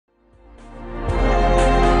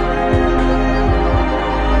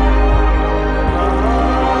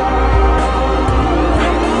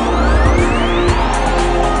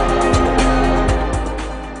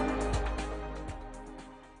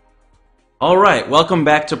Alright, welcome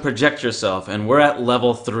back to Project Yourself, and we're at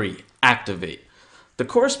level 3, Activate. The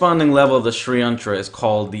corresponding level of the Sri Yantra is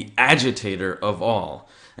called the agitator of all.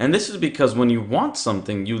 And this is because when you want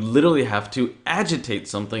something, you literally have to agitate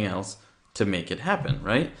something else to make it happen,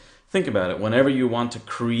 right? Think about it. Whenever you want to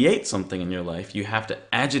create something in your life, you have to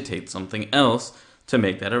agitate something else to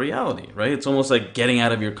make that a reality, right? It's almost like getting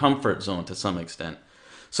out of your comfort zone to some extent.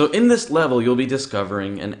 So in this level, you'll be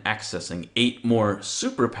discovering and accessing 8 more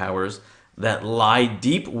superpowers that lie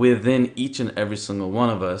deep within each and every single one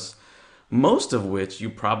of us, most of which you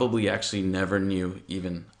probably actually never knew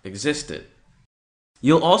even existed.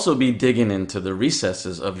 You'll also be digging into the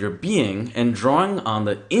recesses of your being and drawing on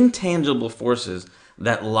the intangible forces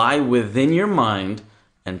that lie within your mind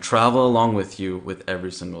and travel along with you with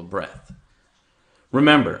every single breath.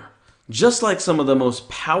 Remember, just like some of the most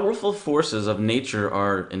powerful forces of nature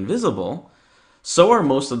are invisible, so are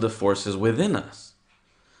most of the forces within us.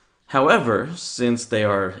 However, since they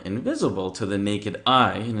are invisible to the naked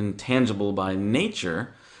eye and intangible by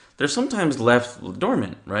nature, they're sometimes left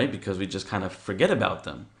dormant, right? Because we just kind of forget about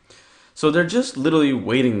them. So they're just literally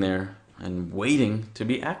waiting there and waiting to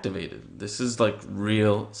be activated. This is like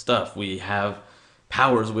real stuff. We have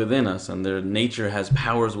powers within us, and their nature has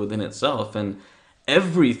powers within itself, and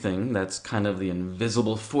everything that's kind of the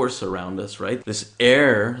invisible force around us, right? This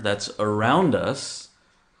air that's around us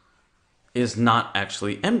is not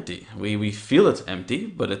actually empty. We feel it's empty,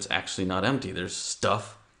 but it's actually not empty. There's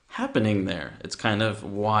stuff happening there. It's kind of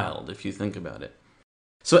wild if you think about it.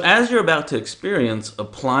 So as you're about to experience,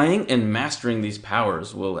 applying and mastering these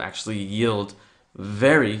powers will actually yield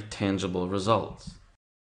very tangible results.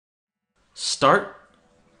 Start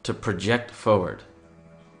to project forward.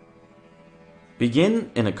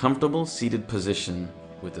 Begin in a comfortable seated position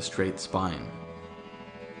with a straight spine.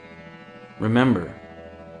 Remember,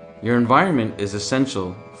 your environment is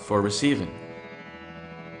essential for receiving.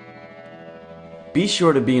 Be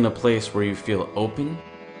sure to be in a place where you feel open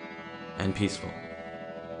and peaceful.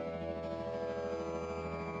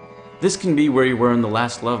 This can be where you were in the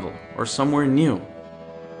last level or somewhere new.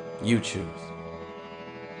 You choose.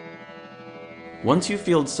 Once you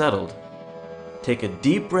feel settled, take a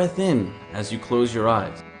deep breath in as you close your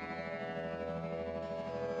eyes.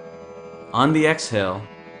 On the exhale,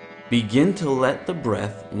 begin to let the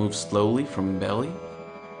breath move slowly from belly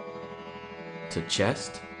to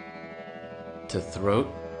chest to throat,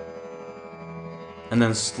 and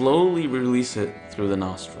then slowly release it through the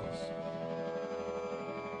nostrils.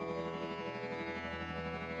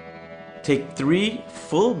 Take 3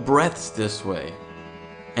 full breaths this way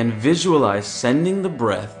and visualize sending the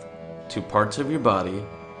breath to parts of your body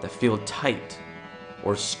that feel tight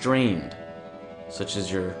or strained, such as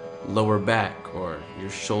your lower back or your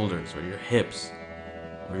shoulders or your hips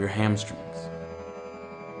or your hamstrings.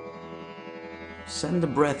 Send the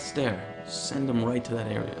breaths there. Send them right to that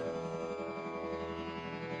area.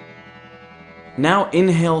 Now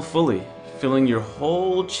inhale fully, filling your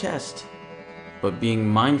whole chest, but being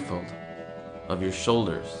mindful of your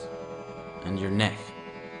shoulders and your neck,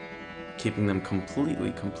 keeping them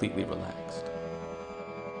completely relaxed.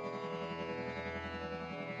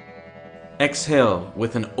 Exhale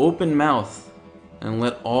with an open mouth and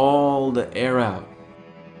let all the air out.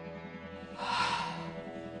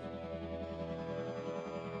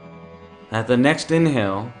 At the next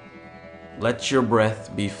inhale, let your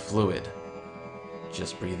breath be fluid,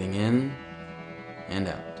 just breathing in and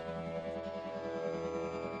out.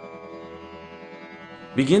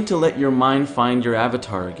 Begin to let your mind find your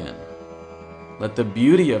avatar again. Let the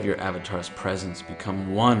beauty of your avatar's presence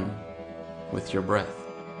become one with your breath.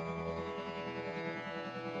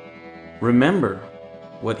 Remember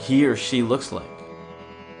what he or she looks like.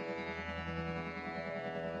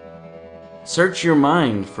 Search your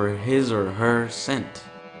mind for his or her scent.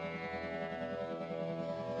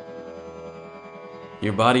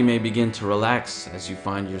 Your body may begin to relax as you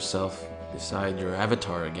find yourself beside your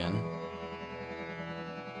avatar again.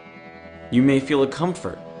 You may feel a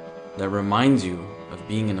comfort that reminds you of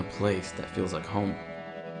being in a place that feels like home.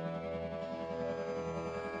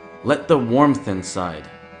 Let the warmth inside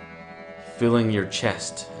filling your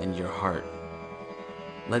chest and your heart.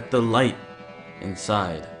 Let the light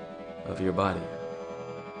inside of your body.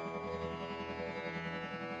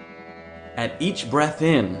 At each breath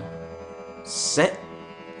in, set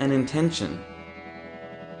an intention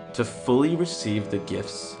to fully receive the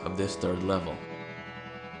gifts of this 3rd level.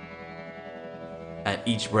 At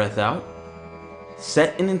each breath out,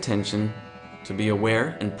 set an intention to be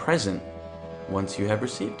aware and present once you have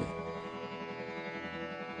received it.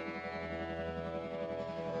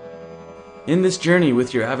 In this journey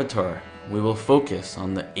with your avatar, we will focus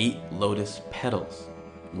on the 8 lotus petals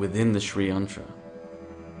within the Sri Yantra.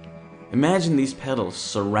 Imagine these petals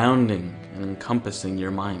surrounding and encompassing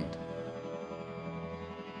your mind.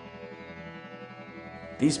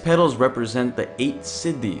 These petals represent the 8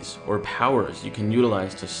 siddhis or powers you can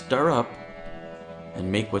utilize to stir up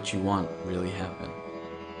and make what you want really happen.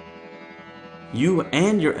 You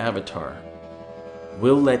and your avatar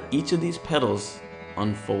will let each of these petals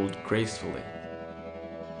unfold gracefully.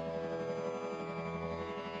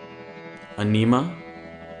 Anima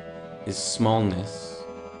is smallness,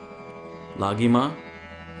 Lagima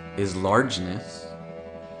is largeness,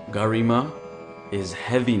 Garima is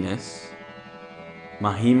heaviness,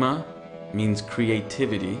 Mahima means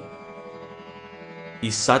creativity,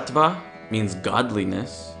 Isattva means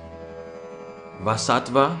godliness,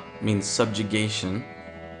 Vasattva means subjugation,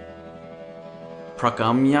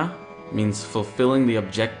 Prakamya means fulfilling the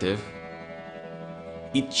objective,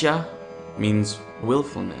 Ichcha means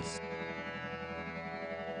willfulness.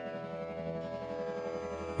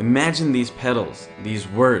 Imagine these petals, these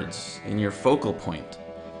words, in your focal point,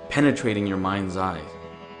 penetrating your mind's eye.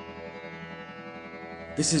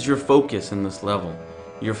 This is your focus in this level.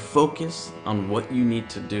 Your focus on what you need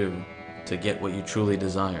to do to get what you truly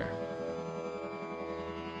desire.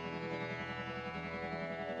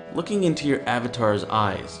 Looking into your avatar's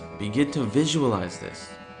eyes, begin to visualize this.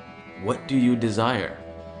 What do you desire?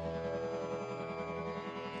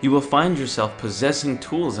 You will find yourself possessing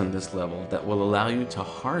tools in this level that will allow you to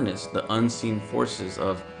harness the unseen forces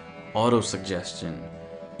of autosuggestion,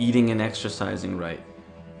 eating and exercising right,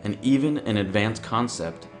 and even an advanced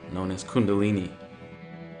concept known as Kundalini.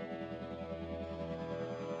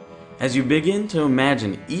 As you begin to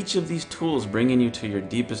imagine each of these tools bringing you to your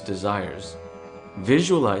deepest desires,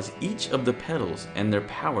 visualize each of the petals and their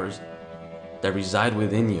powers that reside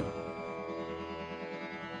within you.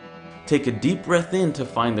 Take a deep breath in to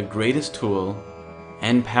find the greatest tool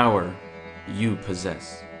and power you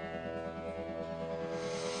possess.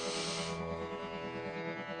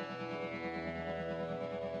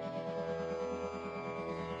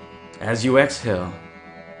 As you exhale,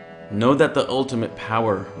 know that the ultimate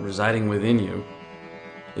power residing within you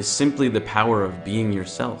is simply the power of being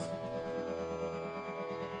yourself.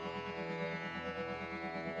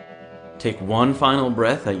 Take one final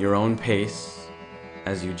breath at your own pace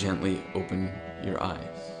as you gently open your eyes.